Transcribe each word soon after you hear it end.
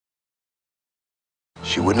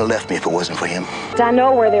She wouldn't have left me if it wasn't for him. I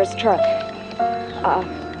know where there's a truck.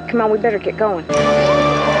 Come on, we better get going.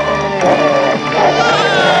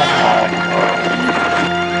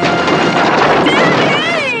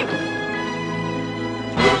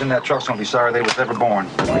 Whoever's in that truck's gonna be sorry they was ever born.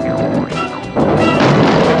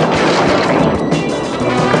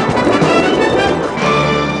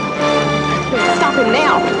 Stop him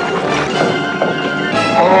now.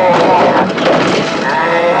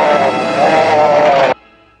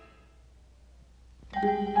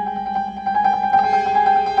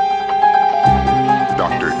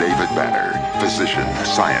 Dr. David Banner, physician,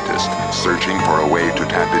 scientist, searching for a way to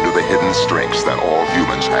tap into the hidden strengths that all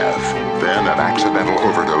humans have. Then an accidental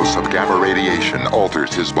overdose of gamma radiation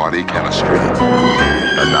alters his body chemistry.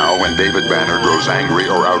 And now when David Banner grows angry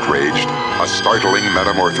or outraged, a startling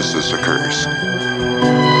metamorphosis occurs.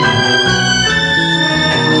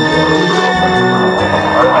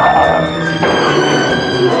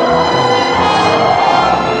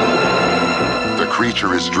 The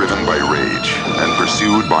creature is driven by rage and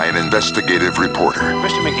pursued by an investigative reporter.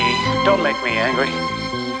 Mr. McGee, don't make me angry.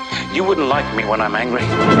 You wouldn't like me when I'm angry.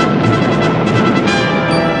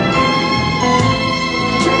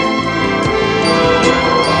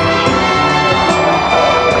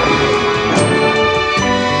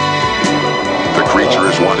 The creature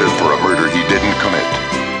is wanted for a murder he didn't commit.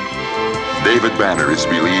 David Banner is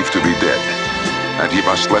believed to be dead, and he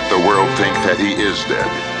must let the world think that he is dead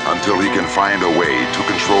until he can find a way to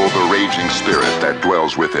control the raging spirit that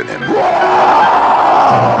dwells within him.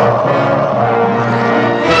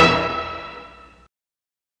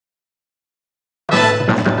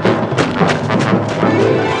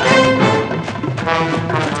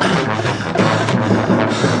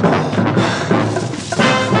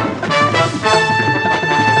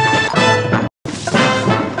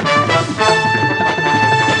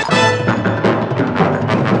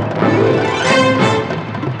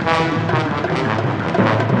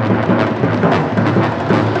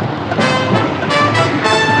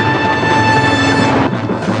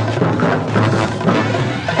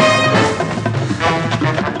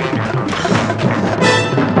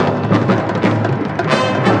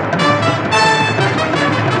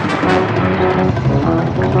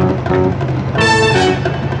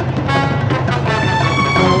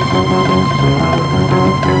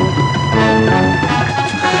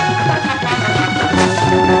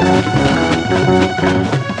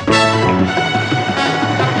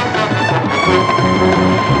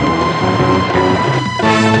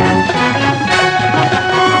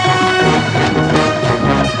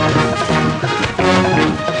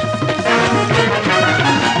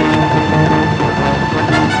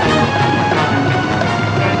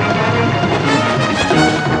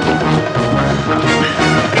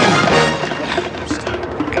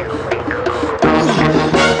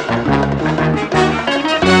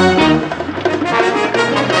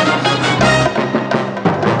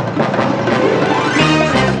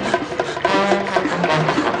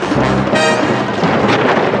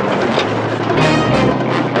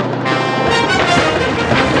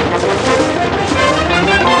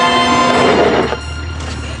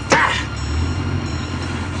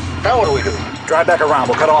 Now what do we do? Drive back around.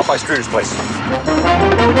 We'll cut off by Streeter's place.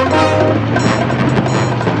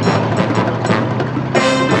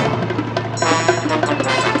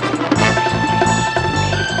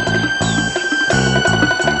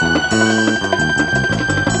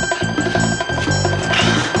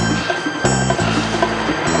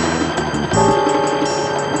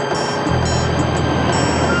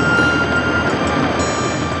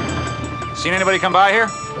 Seen anybody come by here?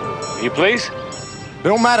 You please?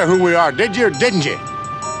 Don't matter who we are, did you or didn't you?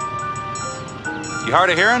 You hard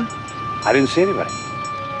of hearing? I didn't see anybody.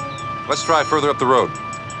 Let's try further up the road.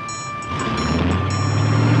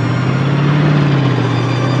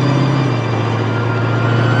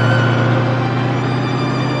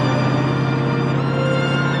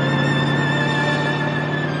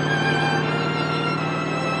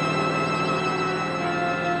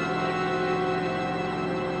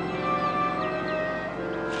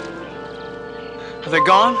 Are they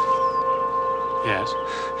gone? Yes.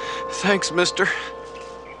 Thanks, mister.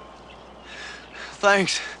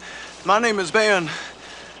 Thanks. My name is Ben.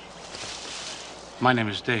 My name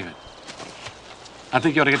is David. I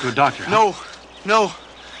think you ought to get to a doctor. Huh? No, no.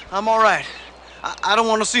 I'm all right. I don't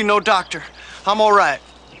want to see no doctor. I'm all right.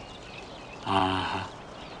 Uh-huh.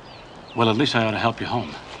 Well, at least I ought to help you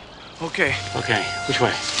home. Okay. Okay. Which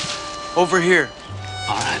way? Over here.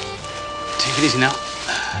 All right. Take it easy now.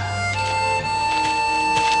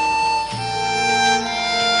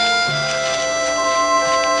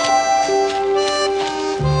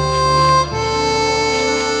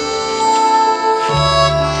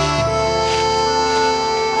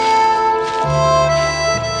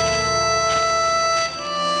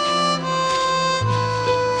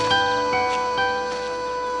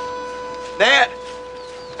 Dad!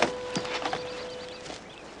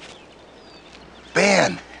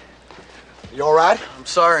 Ben, you all right? I'm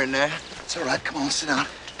sorry, Nat. It's all right. Come on, sit down.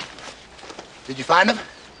 Did you find him?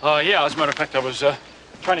 Yeah, as a matter of fact, I was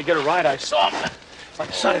trying to get a ride. I saw him on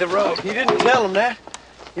the side of the road. You didn't tell him, Nat.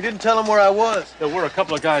 You didn't tell him where I was. There were a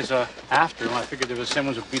couple of guys after him. I figured there was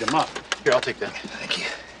someone who beat him up. Here, I'll take that. Thank you.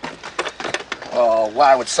 Oh,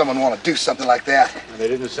 why would someone want to do something like that? They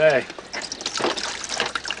didn't say.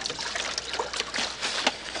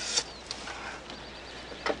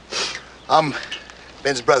 I'm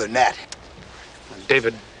Ben's brother, Nat.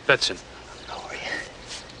 David Betson. How are you?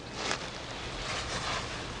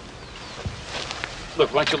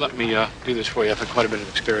 Look, why don't you let me do this for you? I've had quite a bit of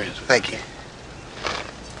experience. Thank you.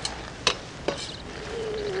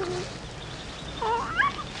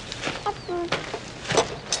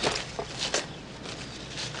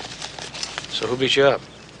 So who beat you up?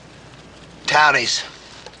 Townies.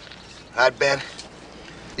 Right, Ben?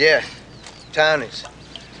 Yeah, Townies.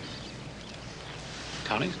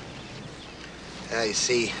 Townies? Yeah, you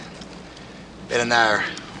see, Ben and I are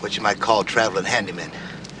what you might call traveling handymen.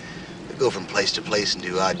 We go from place to place and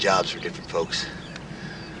do odd jobs for different folks.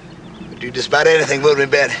 We do just about anything, wouldn't we,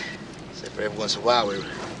 Ben? Except for every once in a while we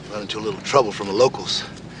run into a little trouble from the locals.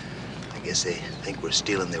 I guess they think we're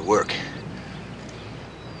stealing their work.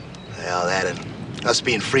 Well, that and us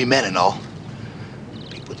being free men and all.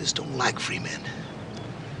 People just don't like free men.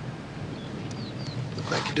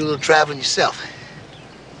 Look like you do a little traveling yourself.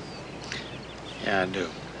 Yeah, I do.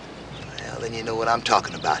 Well, then you know what I'm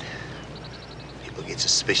talking about. People get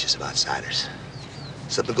suspicious of outsiders.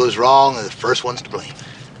 Something goes wrong, they're the first ones to blame.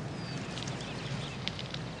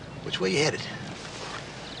 Which way you headed?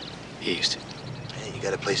 East. Hey, you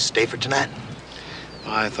got a place to stay for tonight?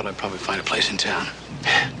 Well, I thought I'd probably find a place in town.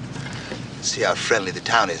 See how friendly the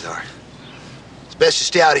townies are. It's best you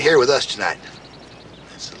stay out of here with us tonight.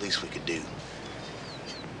 That's the least we could do.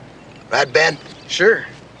 Right, Ben? Sure.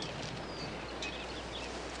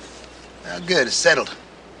 Well, good, it's settled.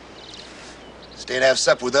 Stay and have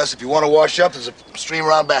supper with us. If you want to wash up, there's a stream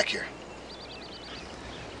around back here.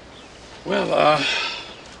 Well,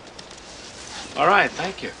 all right,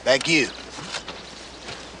 thank you. Thank you.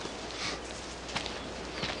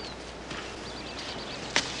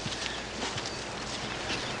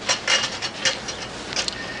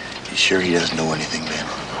 You sure he doesn't know anything, Ben?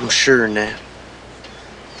 I'm sure, Nat.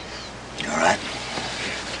 You all right?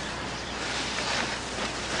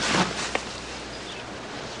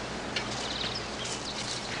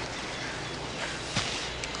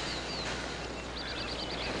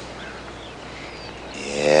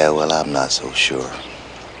 Yeah, well, I'm not so sure.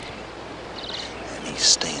 And he's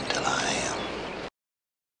staying